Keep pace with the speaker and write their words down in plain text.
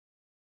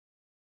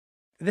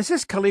This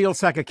is Khalil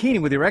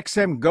Sakakini with your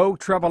XM Go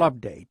Travel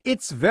Update.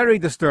 It's very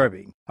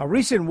disturbing. A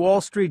recent Wall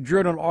Street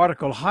Journal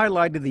article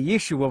highlighted the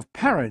issue of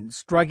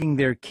parents drugging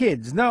their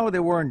kids. No, they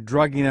weren't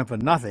drugging them for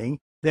nothing.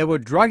 They were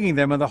drugging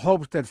them in the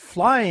hopes that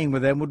flying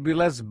with them would be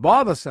less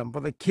bothersome for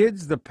the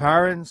kids, the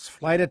parents,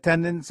 flight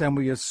attendants, and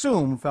we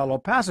assume fellow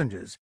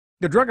passengers.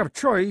 The drug of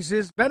choice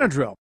is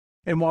Benadryl.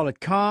 And while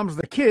it calms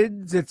the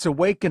kids, it's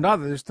awakened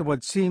others to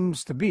what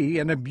seems to be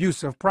an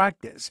abusive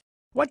practice.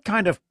 "What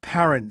kind of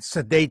parent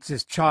sedates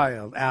his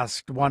child?"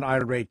 asked one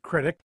irate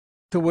critic,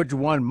 to which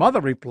one mother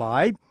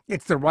replied,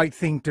 "It's the right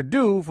thing to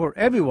do for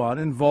everyone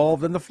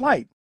involved in the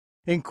flight."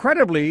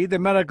 Incredibly, the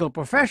medical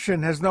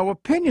profession has no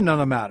opinion on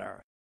the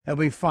matter, and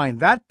we find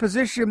that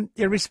position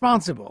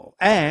irresponsible,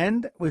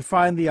 and we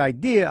find the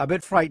idea a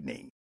bit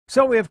frightening.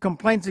 So we have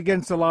complaints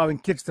against allowing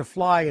kids to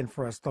fly in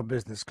first or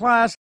business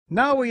class.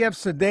 Now we have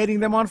sedating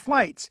them on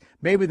flights.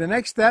 Maybe the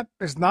next step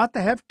is not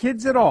to have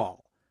kids at all.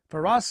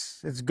 For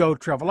us, it's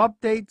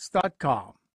GoTravelUpdates.com.